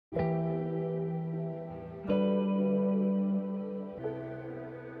My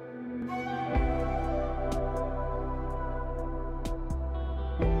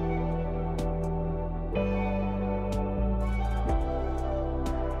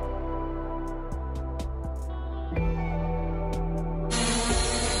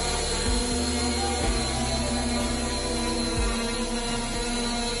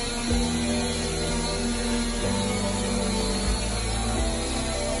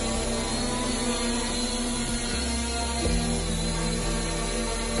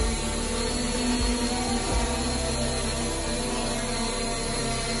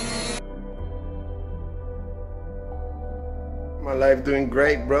life doing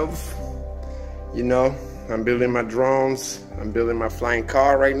great, bro. You know, I'm building my drones, I'm building my flying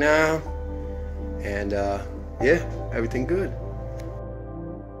car right now, and yeah, everything good.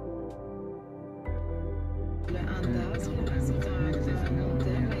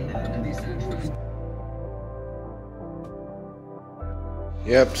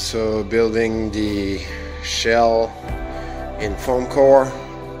 Yep, so building the shell in foam core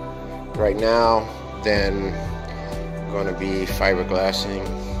right now, then going to be fiberglassing,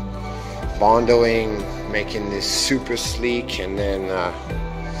 bondoing, making this super sleek, and then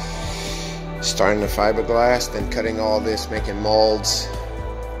starting the fiberglass, then cutting all this, making molds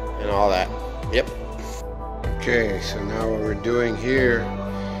and all that. Yep. Okay, so now what we're doing here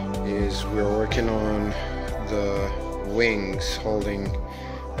is we're working on the wings holding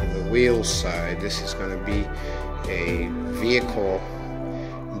the wheel side. This is going to be a vehicle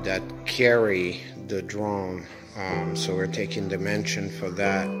that carry the drone. So we're taking dimension for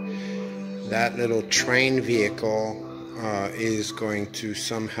that. That little train vehicle is going to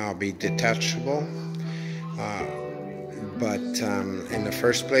somehow be detachable, but in the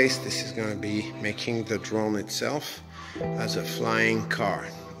first place, this is going to be making the drone itself as a flying car.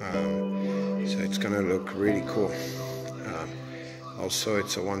 So it's going to look really cool. Also,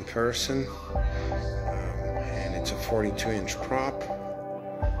 it's a one person, and it's a 42-inch prop.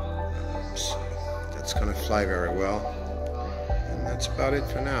 So it's going to fly very well, and that's about it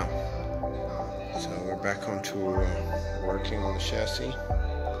for now. So we're back onto working on the chassis,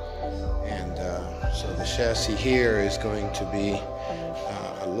 and so the chassis here is going to be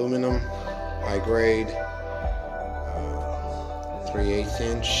aluminum, high grade, 3/8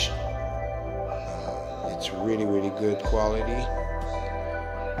 inch. It's really good quality,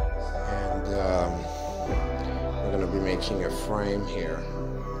 and we're going to be making a frame here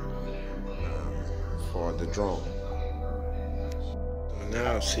for the drone. So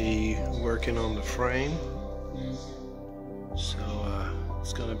now see, working on the frame, so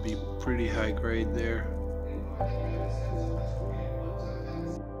it's gonna be pretty high grade there.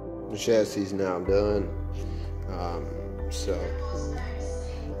 The chassis is now done, so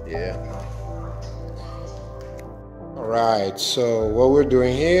yeah. Alright, so what we're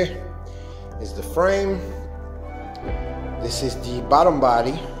doing here is the frame. This is the bottom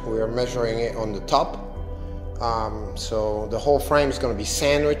body. We are measuring it on the top. So the whole frame is going to be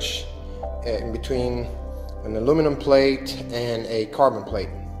sandwiched in between an aluminum plate and a carbon plate.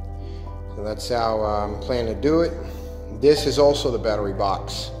 So that's how I'm planning to do it. This is also the battery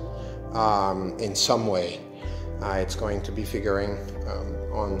box in some way. It's going to be figuring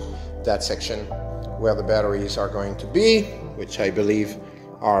on that section where the batteries are going to be, which I believe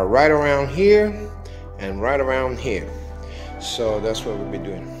are right around here and right around here. So that's what we'll be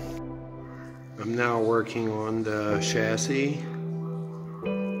doing. I'm now working on the chassis,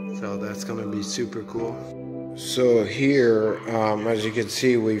 so that's going to be super cool. So here, as you can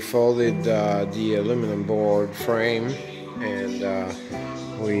see, we folded the aluminum board frame, and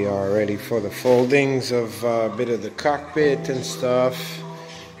we are ready for the foldings of a bit of the cockpit and stuff,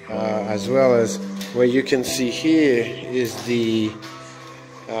 as well as what you can see here is the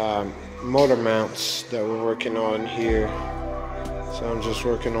motor mounts that we're working on here. So I'm just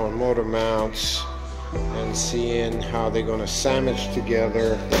working on motor mounts and seeing how they're going to sandwich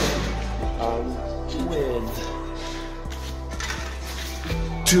together with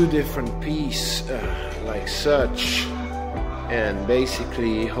two different pieces like such, and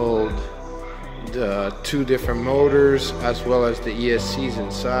basically hold the two different motors as well as the ESCs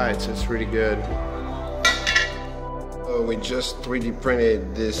inside. So it's really good. So we just 3D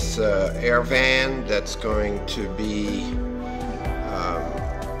printed this air van that's going to be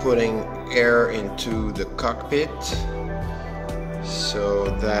putting air into the cockpit.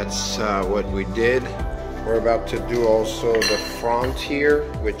 So that's what we did. We're about to do also the front here,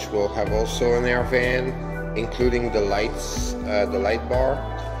 which will have also an air van, including the lights, the light bar.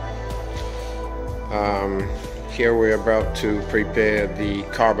 Here we're about to prepare the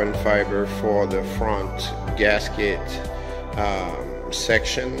carbon fiber for the front gasket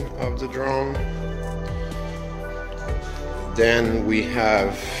section of the drone. Then we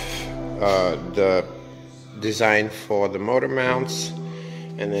have the design for the motor mounts,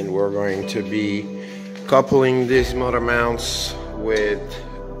 and then we're going to be coupling these motor mounts with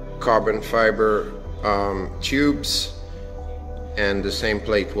carbon fiber tubes, and the same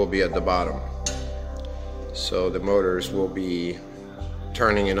plate will be at the bottom. So the motors will be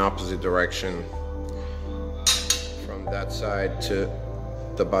turning in opposite direction from that side to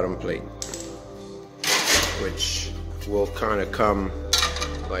the bottom plate, which will kind of come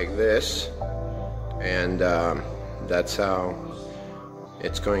like this, and that's how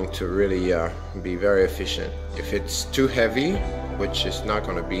it's going to really be very efficient. If it's too heavy, which it's not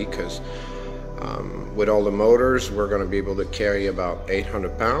going to be, because with all the motors we're going to be able to carry about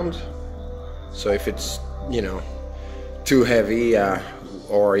 800 pounds. So if it's, you know, too heavy,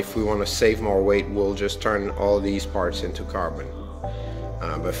 or if we want to save more weight, we'll just turn all these parts into carbon.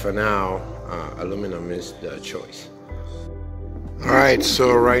 But for now, aluminum is the choice. Alright,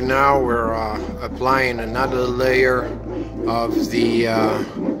 so right now we're applying another layer of the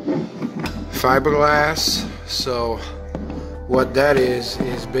fiberglass. So what that is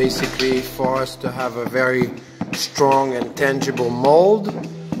basically for us to have a very strong and tangible mold,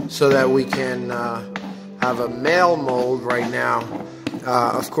 so that we can have a male mold right now.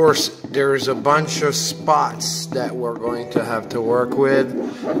 Of course, there's a bunch of spots that we're going to have to work with,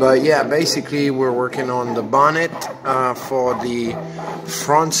 but yeah, basically we're working on the bonnet for the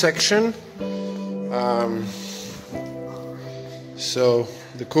front section. So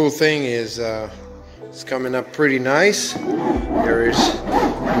the cool thing is it's coming up pretty nice. There is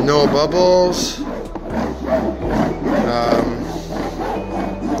no bubbles.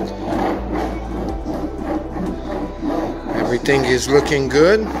 Everything is looking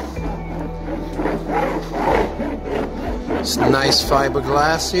good. It's nice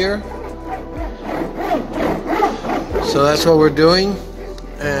fiberglass here. So that's what we're doing,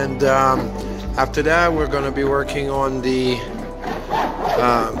 and after that we're going to be working on the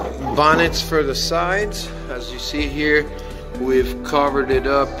bonnets for the sides. As you see here, we've covered it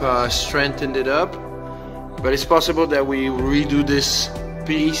up, strengthened it up, but it's possible that we redo this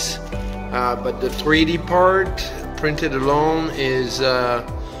piece, but the 3D part printed alone is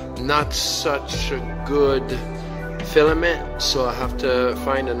not such a good filament, so I have to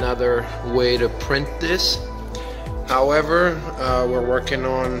find another way to print this. However, we're working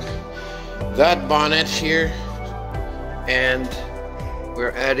on that bonnet here, and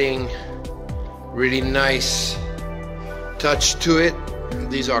we're adding really nice touch to it.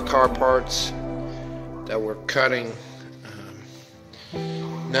 These are car parts that we're cutting.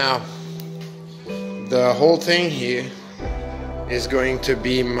 Now the whole thing here is going to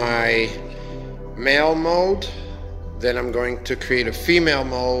be my male mold, then I'm going to create a female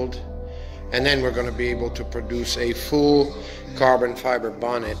mold, and then we're going to be able to produce a full carbon fiber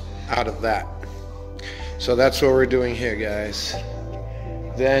bonnet out of that. So that's what we're doing here, guys.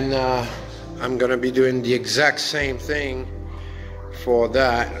 Then I'm going to be doing the exact same thing for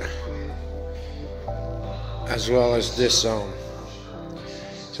that, as well as this zone.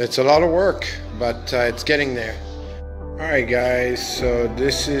 So it's a lot of work, but it's getting there. Alright guys, so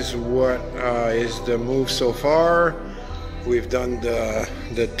this is what is the move so far. We've done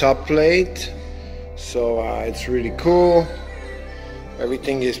the top plate, so it's really cool.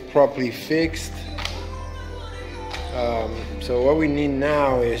 Everything is properly fixed. So what we need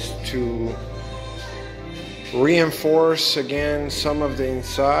now is to reinforce again some of the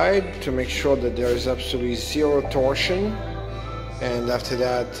inside to make sure that there is absolutely zero torsion. And after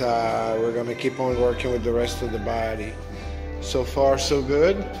that, we're going to keep on working with the rest of the body. So far, so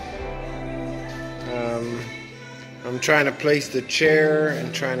good. I'm trying to place the chair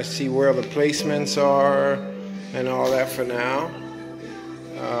and trying to see where the placements are and all that for now.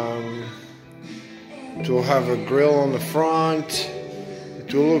 It will have a grill on the front.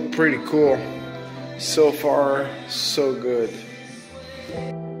 It will look pretty cool. So far, so good.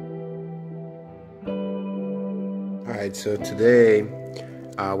 Alright, so today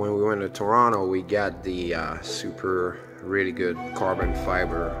when we went to Toronto, we got the super really good carbon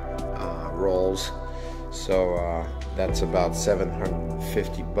fiber rolls. So that's about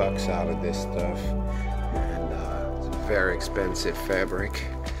 750 bucks out of this stuff, and it's a very expensive fabric.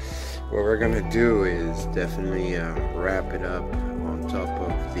 What we're gonna do is definitely wrap it up on top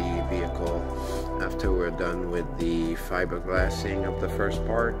of the vehicle after we're done with the fiberglassing of the first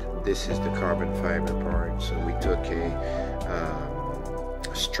part. This is the carbon fiber part. So we took a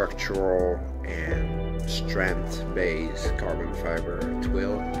structural and strength base carbon fiber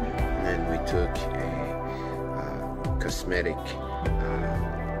twill, and then we took a cosmetic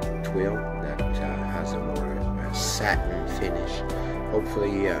twill that has a more satin finish.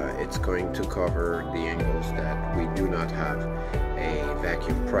 Hopefully it's going to cover the angles that we do not have a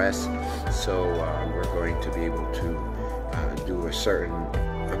vacuum press, so we're going to be able to do a certain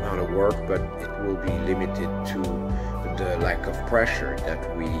amount of work, but it will be limited to the lack of pressure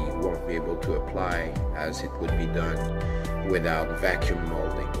that we won't be able to apply as it would be done without vacuum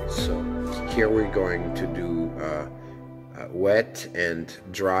molding. So here we're going to do wet and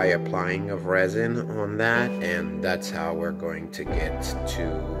dry applying of resin on that, and that's how we're going to get to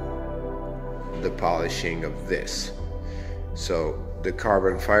the polishing of this. So the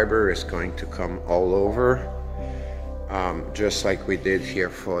carbon fiber is going to come all over, just like we did here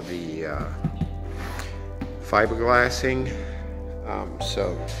for the fiberglassing.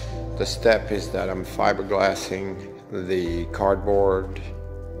 So the step is that I'm fiberglassing the cardboard.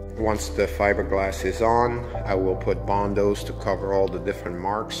 Once the fiberglass is on, I will put Bondos to cover all the different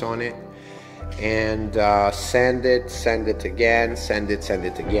marks on it, and sand it again, sand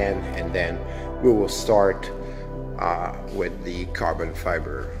it again, and then we will start with the carbon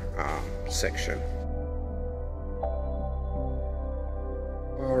fiber section.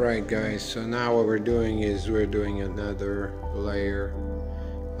 Alright guys, so now what we're doing is we're doing another layer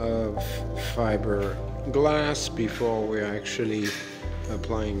of fiberglass before we're actually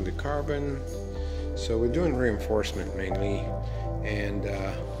applying the carbon. So we're doing reinforcement mainly, and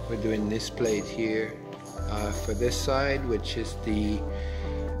we're doing this plate here for this side, which is the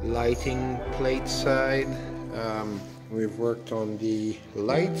lighting plate side. We've worked on the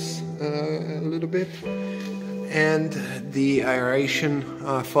lights a little bit, and the aeration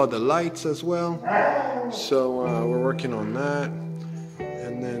for the lights as well. So we're working on that,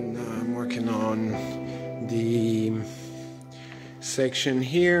 and then I'm working on the section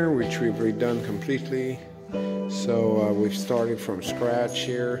here, which we've redone completely. So we've started from scratch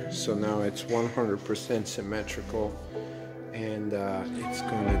here, so now it's 100% symmetrical, and it's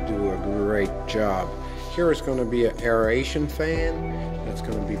going to do a great job. Here is going to be an aeration fan. That's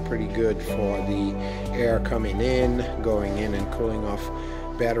going to be pretty good for the air coming in, going in and cooling off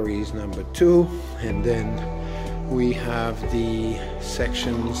batteries number 2. And then we have the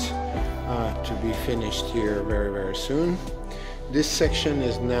sections to be finished here very soon. This section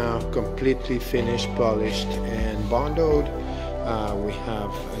is now completely finished, polished, and bondoed. We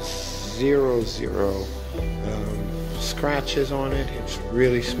have 0 scratches on it. It's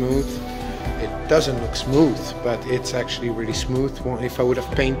really smooth. It doesn't look smooth, but it's actually really smooth. If I would have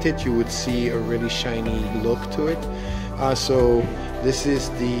painted, you would see a really shiny look to it. So this is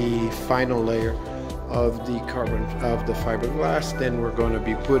the final layer of the fiberglass. Then we're going to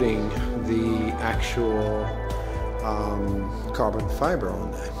be putting the actual carbon fiber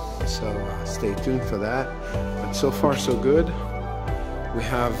on that. So stay tuned for that. But so far so good. We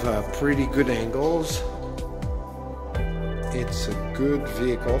have pretty good angles. It's a good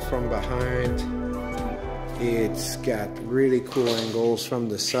vehicle from behind. It's got really cool angles from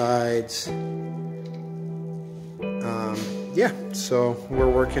the sides. Yeah, so we're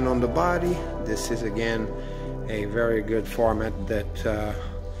working on the body. This is again a very good format that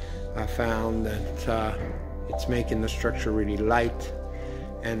I found that it's making the structure really light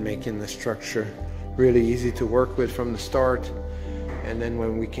and making the structure really easy to work with from the start. And then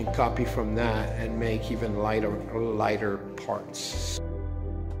when we can copy from that and make even lighter parts.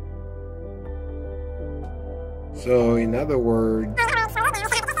 So in other words,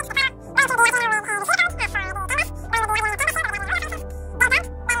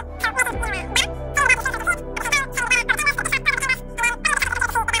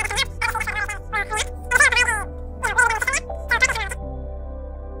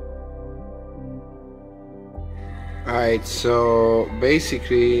 alright, so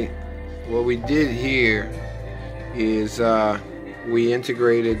basically what we did here is we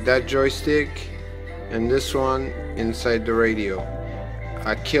integrated that joystick and this one inside the radio.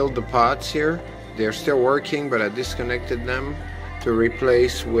 I killed the pots here. They're still working, but I disconnected them to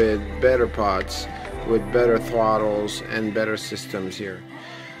replace with better pots with better throttles and better systems here.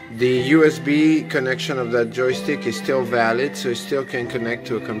 The USB connection of that joystick is still valid, so it still can connect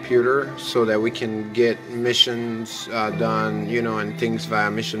to a computer so that we can get missions done, you know, and things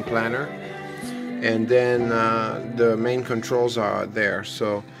via Mission Planner. And then the main controls are there,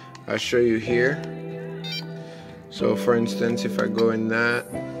 so I'll show you here. So for instance, if I go in that,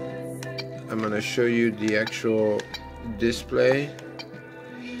 I'm going to show you the actual display.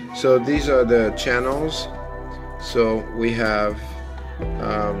 So these are the channels. So we have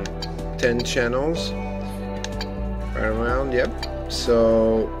 10 channels, right around, yep.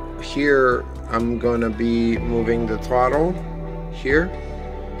 So here I'm gonna be moving the throttle here,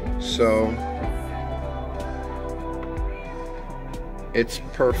 so it's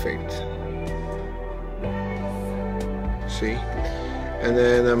perfect. See? And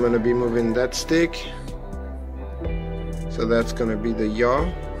then I'm gonna be moving that stick, so that's gonna be the yaw.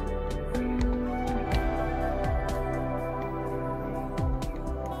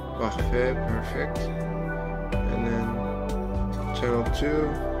 Parfait, perfect. And then channel 2,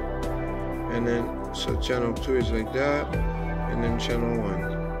 and then so channel 2 is like that, and then channel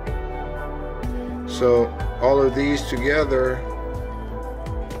 1. So all of these together,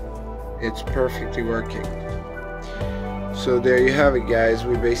 it's perfectly working. So there you have it, guys.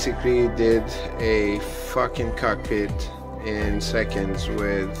 We basically did a fucking cockpit in seconds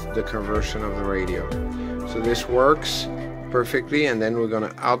with the conversion of the radio. So this works perfectly, and then we're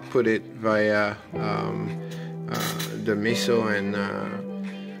gonna output it via the MISO and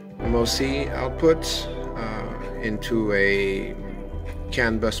MOSI outputs into a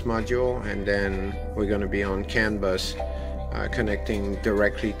canbus module, and then we're gonna be on canbus connecting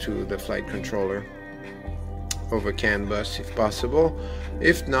directly to the flight controller over canbus if possible.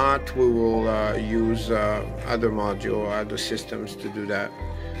 If not, we will use other module, other systems to do that,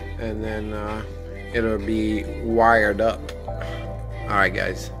 and then it'll be wired up. Alright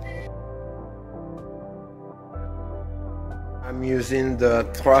guys, I'm using the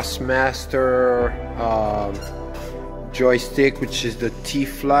Thrustmaster joystick, which is the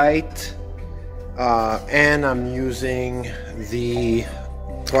T-Flight, and I'm using the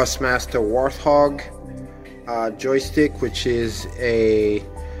Thrustmaster Warthog joystick, which is a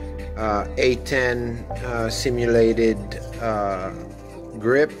A10 simulated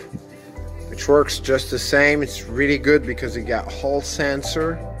grip, which works just the same. It's really good because it got Hall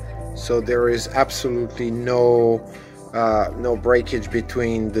sensor, so there is absolutely no breakage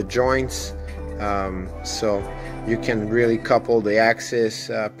between the joints, so you can really couple the axis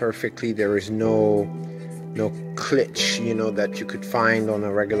perfectly. There is no glitch, you know, that you could find on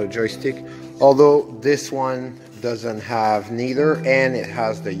a regular joystick, although this one doesn't have neither, and it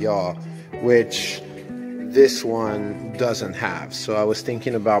has the yaw, which this one doesn't have. So I was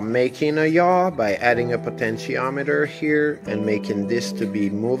thinking about making a yaw by adding a potentiometer here and making this to be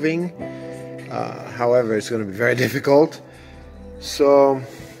moving. However, it's going to be very difficult. So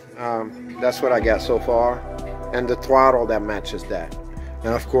that's what I got so far, and the throttle that matches that,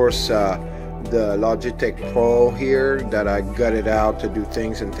 and of course the Logitech Pro here that I gutted out to do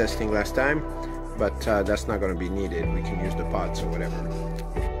things and testing last time, but that's not going to be needed. We can use the pods or whatever.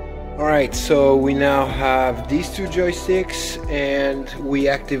 Alright, so we now have these two joysticks, and we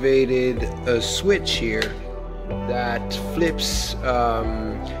activated a switch here that flips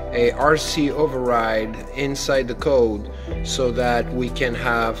a RC override inside the code so that we can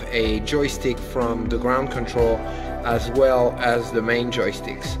have a joystick from the ground control as well as the main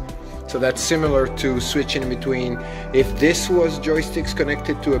joysticks. So that's similar to switching between, if this was joysticks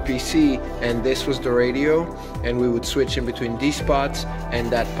connected to a PC and this was the radio, and we would switch in between these pots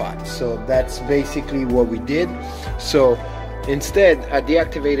and that pot. So that's basically what we did. So instead, I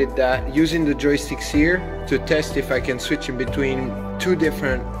deactivated that using the joysticks here to test if I can switch in between two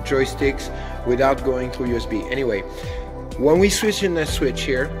different joysticks without going through USB. Anyway, when we switch in that switch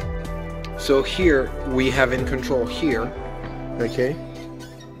here, so here we have in control here, okay,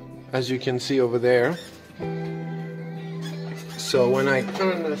 as you can see over there. So when I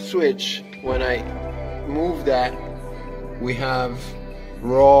turn the switch, when I move that, we have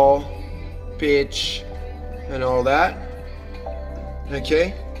raw, pitch, and all that.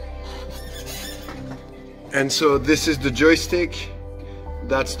 Okay, and so this is the joystick,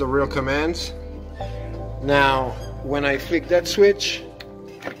 that's the real commands. Now when I flick that switch,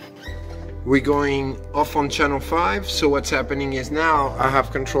 we're going off on channel 5. So what's happening is now I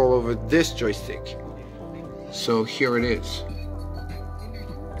have control over this joystick. So here it is.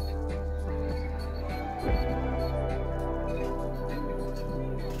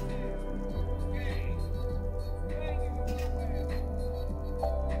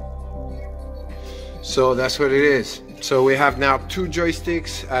 So that's what it is. So we have now two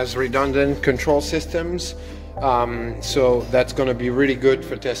joysticks as redundant control systems. So that's going to be really good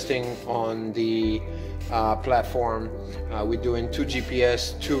for testing on the platform. We're doing 2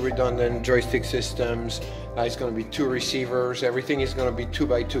 GPS, 2 redundant joystick systems. It's going to be 2 receivers. Everything is going to be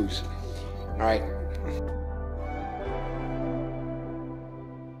 2x2s. All right.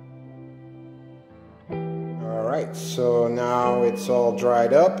 All right. So now it's all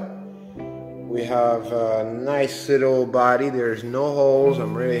dried up. We have a nice little body. There's no holes.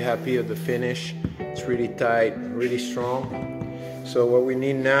 I'm really happy with the finish. It's really tight, really strong. So what we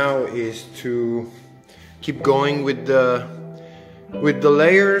need now is to keep going with the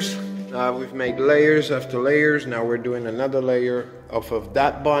layers. We've made layers after layers. Now we're doing another layer off of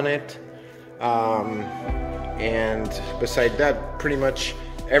that bonnet. And beside that, pretty much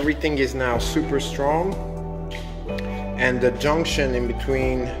everything is now super strong. And the junction in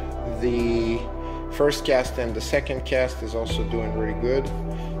between the first cast and the second cast is also doing really good.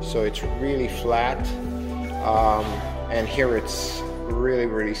 So it's really flat. And here it's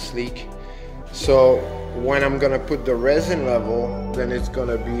really sleek. So when I'm gonna put the resin level, then it's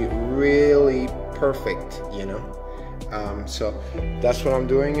gonna be really perfect, you know. So that's what I'm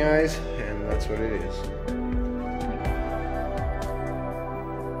doing, guys, and that's what it is.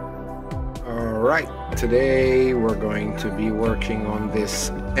 Alright, today we're going to be working on this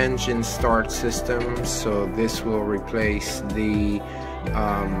engine start system. So this will replace the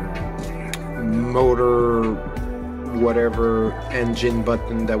motor whatever engine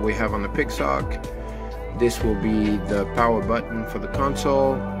button that we have on the pixhawk. This will be the power button for the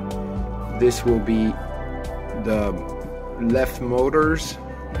console. This will be the left motors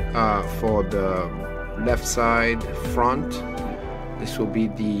for the left side front. This will be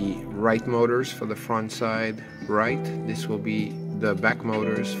the right motors for the front side right. This will be the back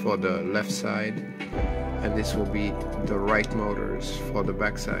motors for the left side, and this will be the right motors for the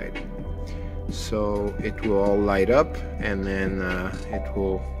back side. So it will all light up, and then it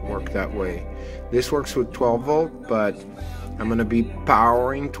will work that way. This works with 12 volt, but I'm gonna be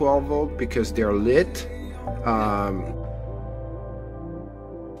powering 12 volt because they're lit.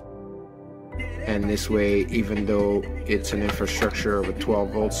 And this way, even though it's an infrastructure of a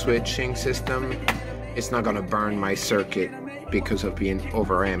 12 volt switching system, it's not gonna burn my circuit because of being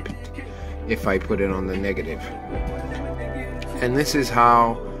overamped if I put it on the negative. And this is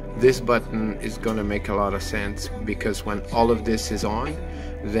how this button is gonna make a lot of sense, because when all of this is on,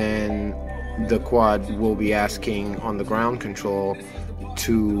 then the quad will be asking on the ground control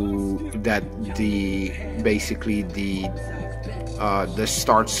to that basically the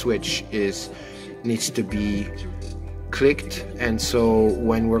start switch needs to be clicked, and so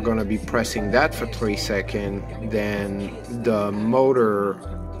when we're going to be pressing that for 3 seconds, then the motor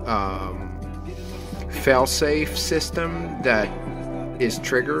fail-safe system that is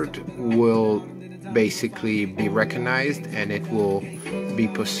triggered will basically be recognized, and it will be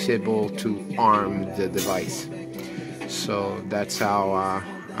possible to arm the device. So that's how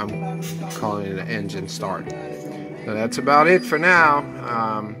I'm calling it an engine start. So that's about it for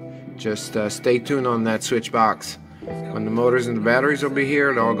now. Just stay tuned on that switch box. When the motors and the batteries will be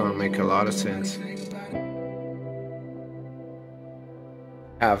here, they're all gonna make a lot of sense.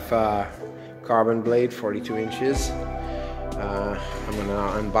 I have carbon blade 42 inches. I'm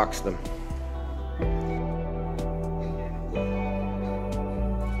gonna unbox them.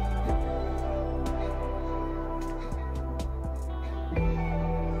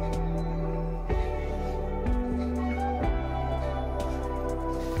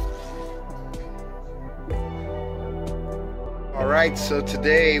 Alright, so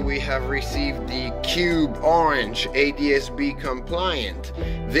today we have received the Cube Orange ADS-B compliant.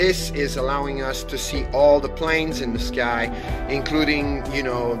 This is allowing us to see all the planes in the sky, including, you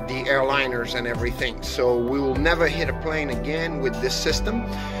know, the airliners and everything. So we will never hit a plane again with this system.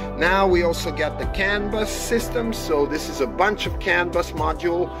 Now we also got the canbus system. So this is a bunch of canbus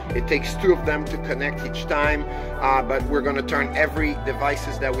module. It takes 2 of them to connect each time, but we're going to turn every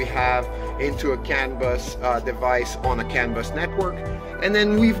devices that we have into a canbus device on a canbus network. And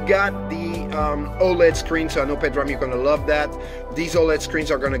then we've got the OLED screen. So I know, Pedram, you're going to love that. These OLED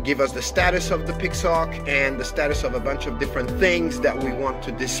screens are going to give us the status of the pixhawk and the status of a bunch of different things that we want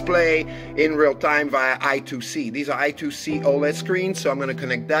to display in real time via I2C. These are I2C OLED screens, so I'm going to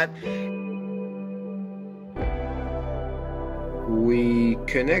connect that. We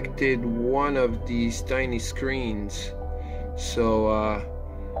connected one of these tiny screens, so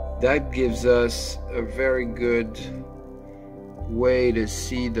that gives us a very good way to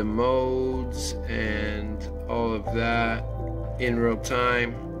see the modes and all of that in real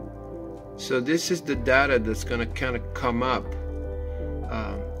time. So this is the data that's going to kind of come up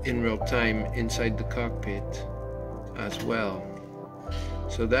in real time inside the cockpit as well.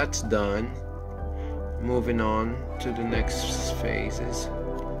 So that's done. Moving on to the next phases.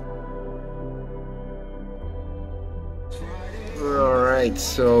 Alright,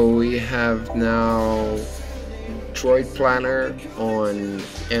 so we have now Droid Planner on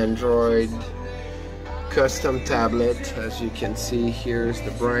Android custom tablet. As you can see, here's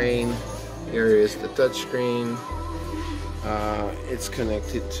the brain, here is the touchscreen, It's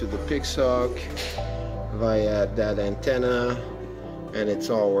connected to the pixhawk via that antenna, and it's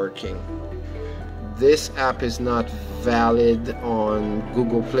all working. This app is not valid on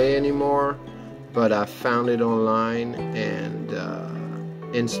Google Play anymore, but I found it online and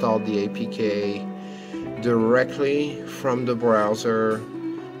installed the APK directly from the browser,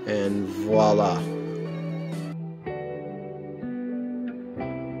 and voila.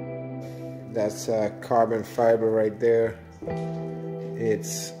 That's carbon fiber right there.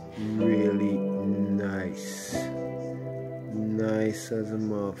 It's really nice. Nice as a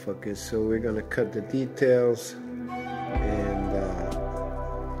motherfucker. So we're gonna cut the details, and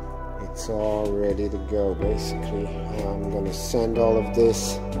it's all ready to go basically. I'm gonna sand all of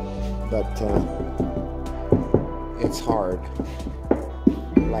this, but it's hard,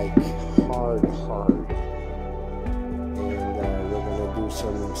 like hard, and we're gonna do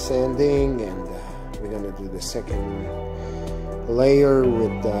some sanding, and we're gonna do the second layer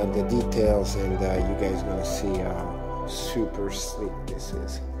with the details, and you guys gonna see how super sleek this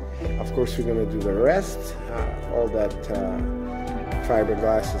is. Of course, we're gonna do the rest. All that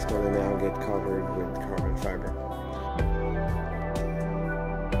fiberglass is gonna now get covered with carbon fiber.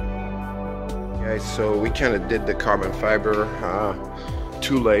 Guys, so we kind of did the carbon fiber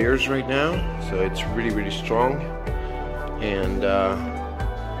 2 layers right now, so it's really strong, and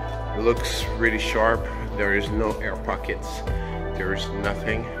it looks really sharp. There is no air pockets, there's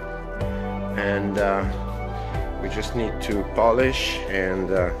nothing, and we just need to polish. And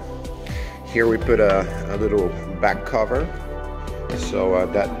here we put a little back cover, so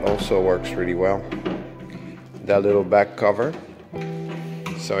that also works really well, that little back cover.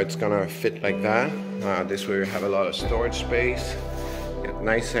 So it's gonna fit like that. This way we have a lot of storage space, get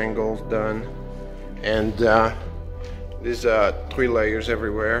nice angles done, and there's 3 layers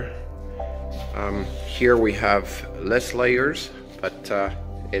everywhere. Here we have less layers, but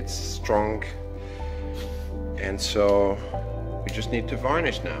it's strong, and so we just need to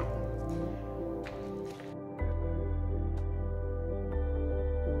varnish now.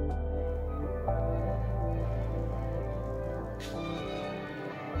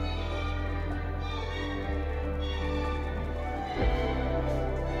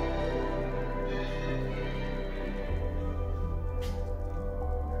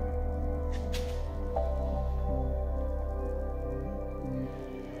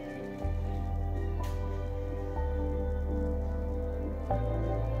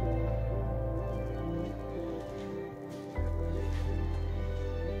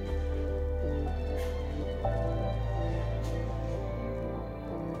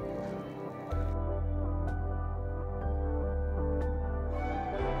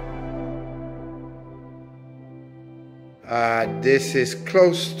 This is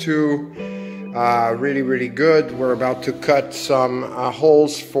close to really good. We're about to cut some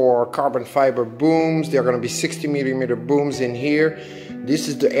holes for carbon fiber booms. They're going to be 60mm booms in here. This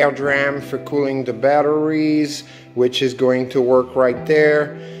is the air drum for cooling the batteries, which is going to work right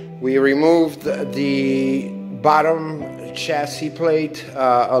there. We removed the bottom chassis plate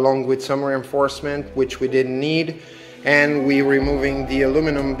along with some reinforcement, which we didn't need. And we're removing the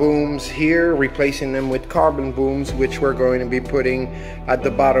aluminum booms here, replacing them with carbon booms, which we're going to be putting at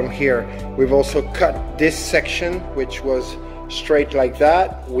the bottom here. We've also cut this section, which was straight like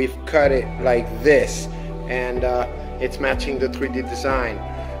that. We've cut it like this, and it's matching the 3D design.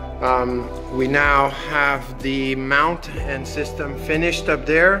 We now have the mount and system finished up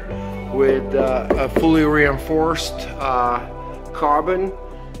there with a fully reinforced carbon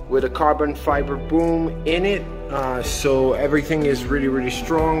with a carbon fiber boom in it. So everything is really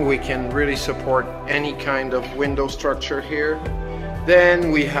strong. We can really support any kind of window structure here.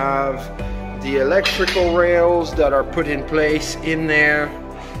 Then we have the electrical rails that are put in place in there,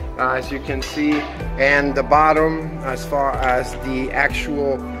 as you can see, and the bottom as far as the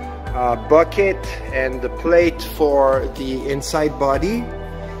actual bucket and the plate for the inside body.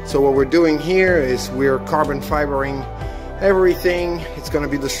 So what we're doing here is we're carbon fibering everything. It's going to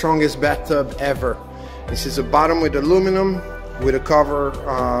be the strongest bathtub ever. This is a bottom with aluminum, with a cover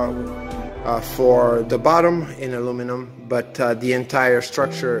for the bottom in aluminum, but the entire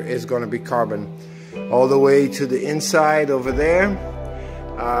structure is going to be carbon all the way to the inside over there,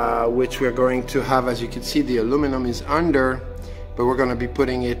 which we're going to have, as you can see, the aluminum is under, but we're going to be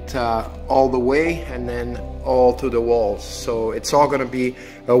putting it all the way and then all to the walls. So it's all going to be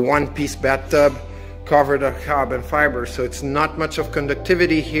a one-piece bathtub covered in carbon fiber. So it's not much of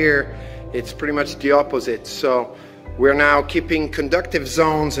conductivity here. It's pretty much the opposite. So we're now keeping conductive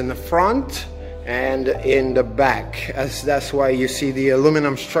zones in the front and in the back, as that's why you see the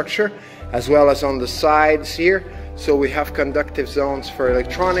aluminum structure, as well as on the sides here. So we have conductive zones for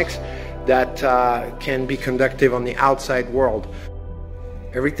electronics that can be conductive on the outside world.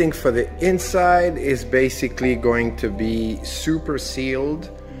 Everything for the inside is basically going to be super sealed,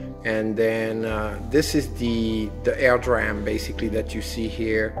 and then this is the air dram basically that you see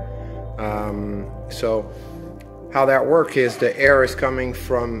here. So how that works is the air is coming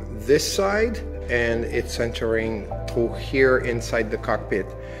from this side and it's entering through here inside the cockpit.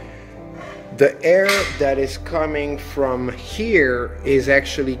 The air that is coming from here is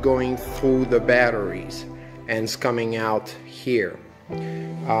actually going through the batteries and it's coming out here.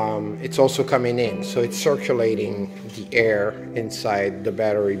 It's also coming in, so it's circulating the air inside the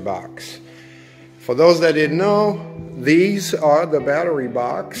battery box. For those that didn't know, these are the battery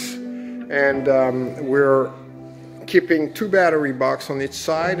box, and we're keeping 2 battery boxes on each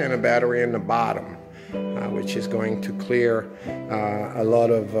side and a battery in the bottom, which is going to clear a lot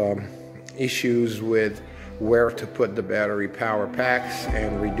of issues with where to put the battery power packs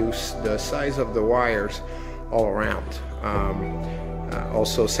and reduce the size of the wires all around.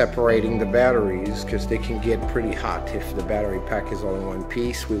 Also separating the batteries, because they can get pretty hot if the battery pack is all in one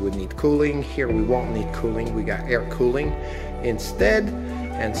piece. We would need cooling. Here we won't need cooling, we got air cooling instead,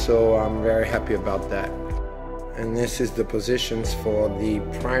 and so I'm very happy about that. And this is the positions for the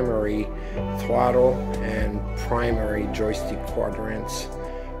primary throttle and primary joystick quadrants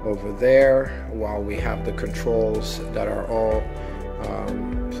over there, while we have the controls that are all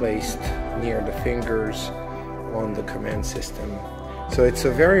placed near the fingers on the command system. So it's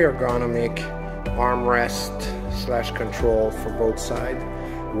a very ergonomic armrest / control for both sides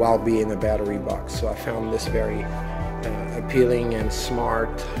while being a battery box. So I found this very appealing and smart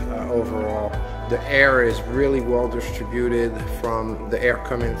overall. The air is really well distributed from the air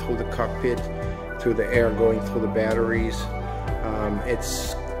coming through the cockpit to the air going through the batteries.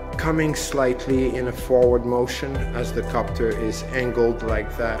 It's coming slightly in a forward motion as the copter is angled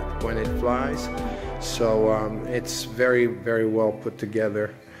like that when it flies. So it's very, very well put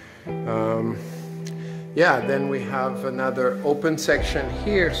together. Yeah, then we have another open section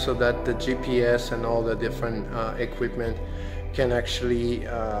here so that the GPS and all the different equipment can actually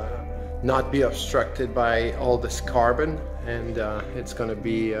not be obstructed by all this carbon, and it's going to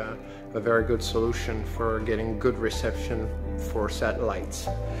be a very good solution for getting good reception for satellites.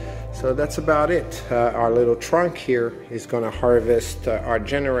 So that's about it. Our little trunk here is going to harvest our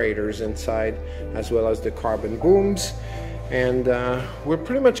generators inside, as well as the carbon booms, and we're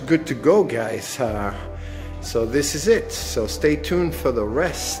pretty much good to go, guys. So this is it. So stay tuned for the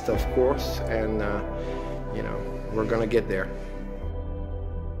rest, of course, and you know, we're gonna get there.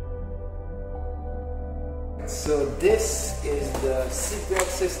 So this is the seatbelt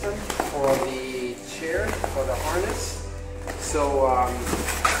system for the chair, for the harness. So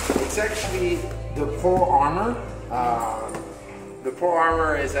it's actually the Pro Armor. The Pro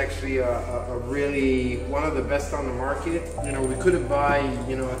Armor is actually a really one of the best on the market. You know, we could buy,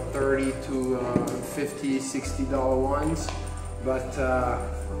 you know, $30 to $50, $60 ones, but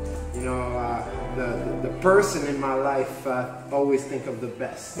you know, the person in my life always think of the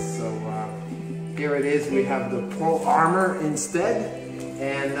best. So here it is. We have the Pro Armor instead,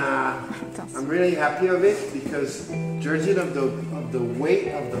 and I'm really happy of it because judging of the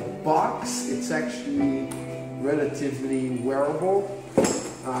weight of the box, it's actually relatively wearable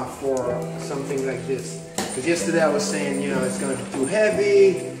for something like this. Because yesterday I was saying, you know, it's going to be too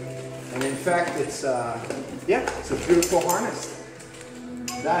heavy, and in fact it's yeah, it's a beautiful harness.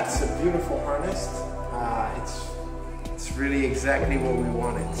 That's a beautiful harness. It's really exactly what we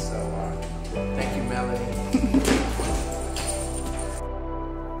wanted. So thank you, Melanie.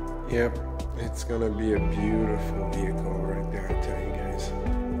 Yep, it's gonna be a beautiful vehicle right there, I tell you guys.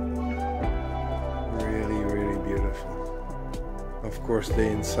 Really, really beautiful. Of course, the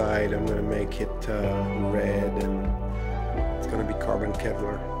inside, I'm gonna make it red. It's gonna be carbon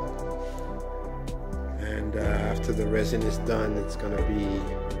Kevlar. And after the resin is done, it's gonna be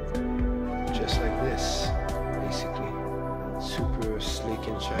just like this, basically. Super sleek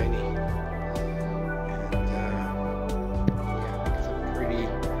and shiny. And yeah, it's a pretty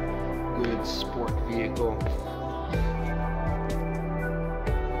good sport vehicle.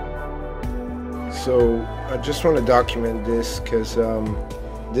 So I just want to document this because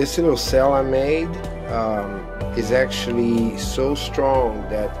this little cell I made is actually so strong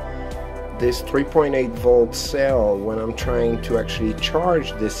that this 3.8 volt cell, when I'm trying to actually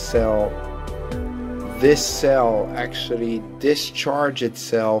charge this cell actually discharges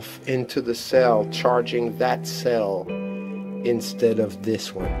itself into the cell, charging that cell instead of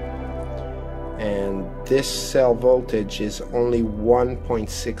this one. And this cell voltage is only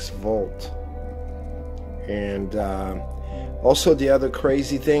 1.6 volt. And also the other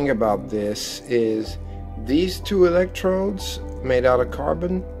crazy thing about this is these two electrodes made out of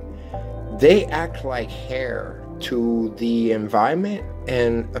carbon, they act like hair to the environment,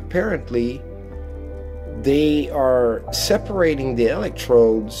 and apparently they are separating the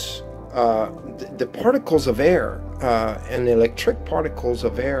electrodes, the particles of air and electric particles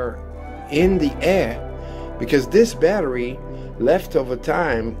of air in the air, because this battery left over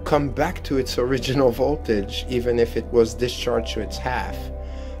time come back to its original voltage even if it was discharged to its half.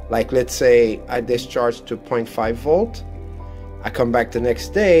 Like, let's say I discharge to 0.5 volt, I come back the next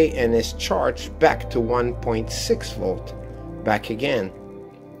day and it's charged back to 1.6 volt back again.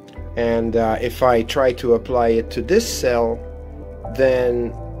 And if I try to apply it to this cell,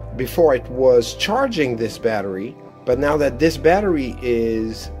 then before it was charging this battery, but now that this battery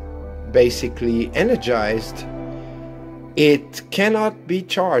is basically energized, it cannot be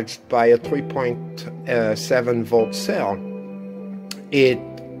charged by a 3.7 volt cell. It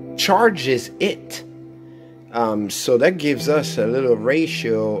charges it. So that gives us a little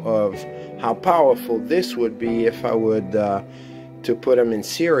ratio of how powerful this would be if I would to put them in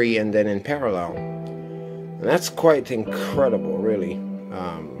series and then in parallel. And that's quite incredible, really.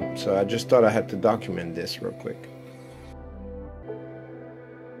 So I just thought I had to document this real quick.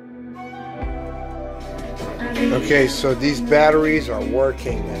 Okay, so these batteries are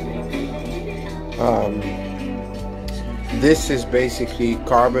working. This is basically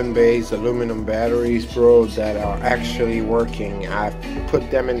carbon-based aluminum batteries, bro, that are actually working. I've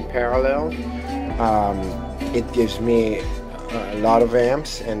put them in parallel. It gives me a lot of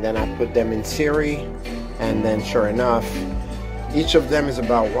amps, and then I put them in series, and then sure enough, each of them is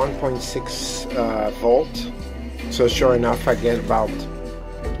about 1.6 volt. So sure enough, I get about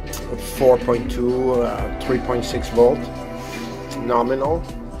 4.2, 3.6 volt nominal,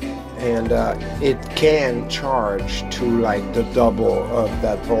 and it can charge to like the double of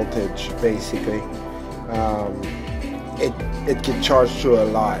that voltage basically. It can charge to a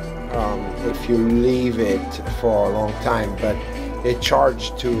lot if you leave it for a long time, but it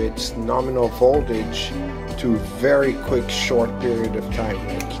charged to its nominal voltage to very quick short period of time,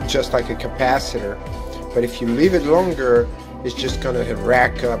 just like a capacitor. But if you leave it longer, it's just going to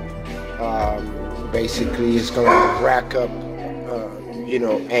rack up, basically it's going to rack up you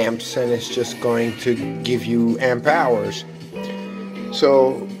know, amps, and it's just going to give you amp hours.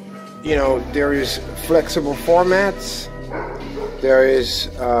 So, you know, there is flexible formats, there is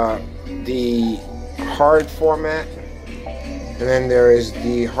the hard format, and then there is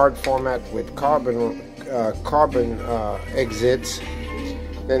the hard format with carbon exits,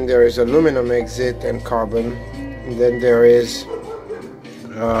 then there is aluminum exit and carbon, and then there is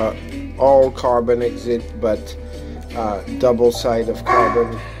all carbon exit but double side of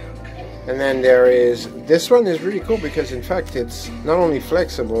carbon. And then there is, this one is really cool because in fact it's not only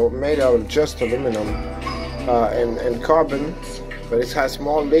flexible, made out of just aluminum and carbon, but it has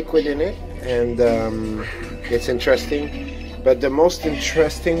more liquid in it, and it's interesting. But the most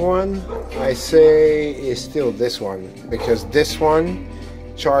interesting one, I say, is still this one, because this one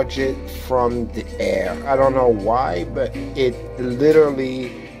charge it from the air. I don't know why, but it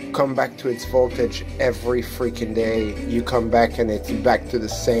literally come back to its voltage every freaking day. You come back and it's back to the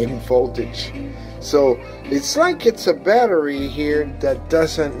same voltage. So it's like it's a battery here that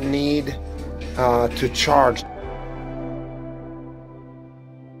doesn't need to charge.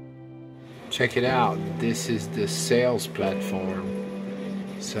 Check it out. This is the sales platform.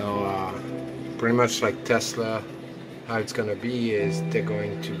 So pretty much like Tesla, how it's going to be is they're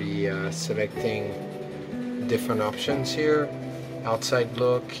going to be selecting different options here: outside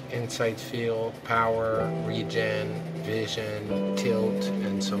look, inside field, power, regen, vision, tilt,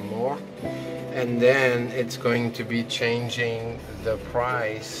 and some more. And then it's going to be changing the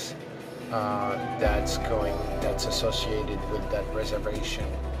price that's associated with that reservation.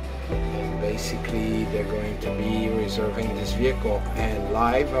 And basically they're going to be reserving this vehicle, and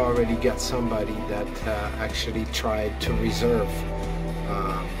live I already got somebody that actually tried to reserve.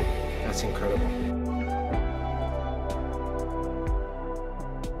 That's incredible.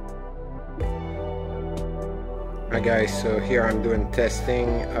 Hi guys, so here I'm doing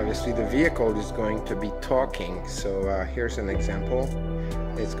testing. Obviously the vehicle is going to be talking, so here's an example.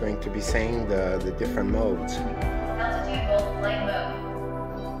 It's going to be saying the different modes. Altitude both flight mode.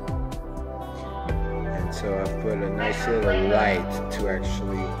 So I've put a nice little light to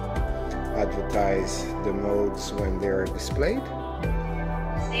actually advertise the modes when they're displayed.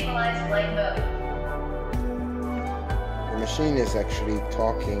 Stabilized flight mode. The machine is actually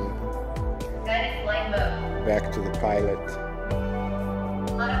talking Guided flight mode. back to the pilot.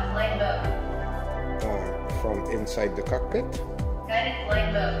 Auto flight mode. from inside the cockpit, Guided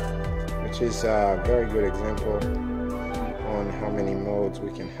flight mode. which is a very good example on how many modes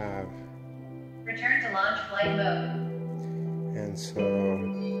we can have. Return to launch flight mode. And so,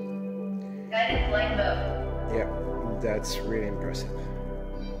 Guided flight mode. yeah, that's really impressive.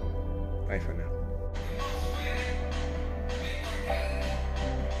 Bye for now.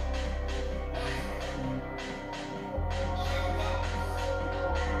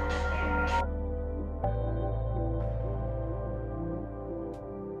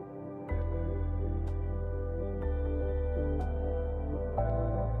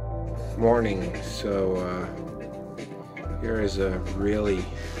 Morning. So here is a really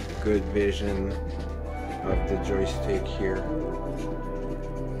good vision of the joystick here.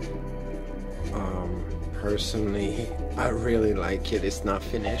 Personally, I really like it. It's not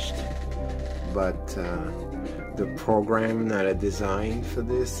finished, but the program that I designed for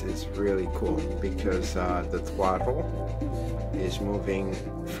this is really cool because the throttle is moving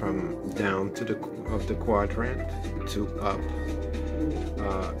from down to the quadrant to up.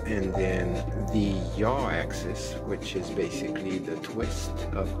 And then the yaw axis, which is basically the twist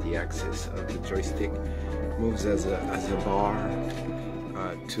of the axis of the joystick, moves as a bar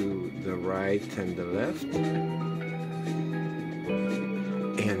to the right and the left.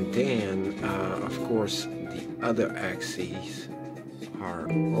 And then, of course, the other axes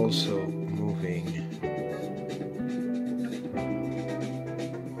are also moving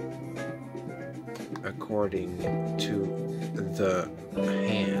according to the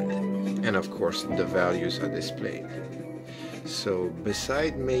hand, and of course the values are displayed. So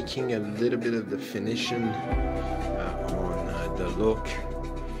beside making a little bit of the finishing on the look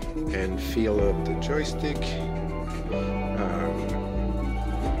and feel of the joystick,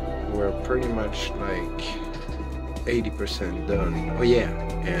 we're pretty much like 80% done. Oh yeah,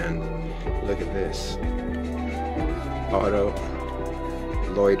 and look at this: auto,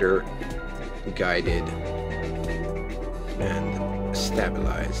 loiter, guided, and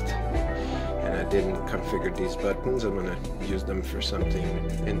stabilized. And I didn't configure these buttons. I'm gonna use them for something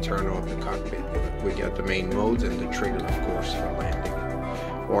internal of the cockpit. We got the main modes and the trigger, of course, for landing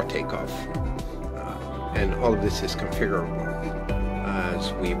or takeoff. And all of this is configurable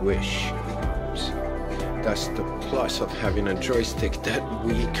as we wish. So that's the plus of having a joystick that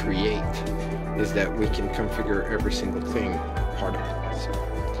we create, is that we can configure every single thing part of it. So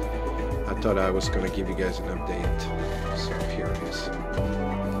I thought I was going to give you guys an update. So here it is.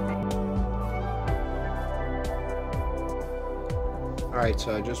 Alright,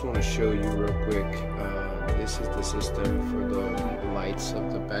 so I just want to show you real quick. This is the system for the lights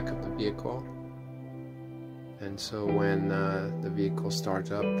of the back of the vehicle. And so when the vehicle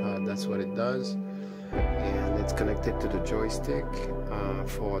starts up, that's what it does. And it's connected to the joystick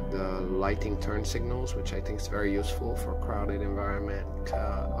for the lighting turn signals, which I think is very useful for crowded environment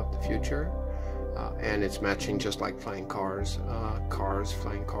of the future. And it's matching just like flying cars.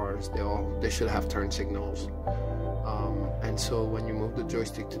 Flying cars, they should have turn signals. And so when you move the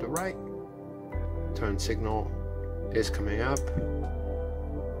joystick to the right, turn signal is coming up.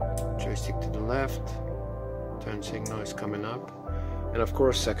 Joystick to the left, turn signal is coming up. And of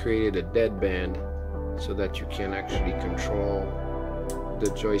course I created a deadband so that you can actually control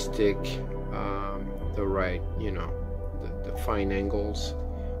the joystick the right, the fine angles.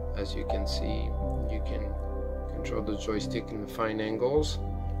 As you can see, you can control the joystick in the fine angles,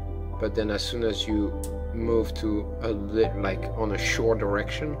 but then as soon as you move to like on a short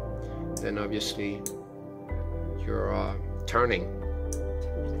direction, then obviously you're turning.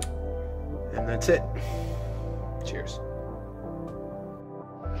 And that's it. Cheers.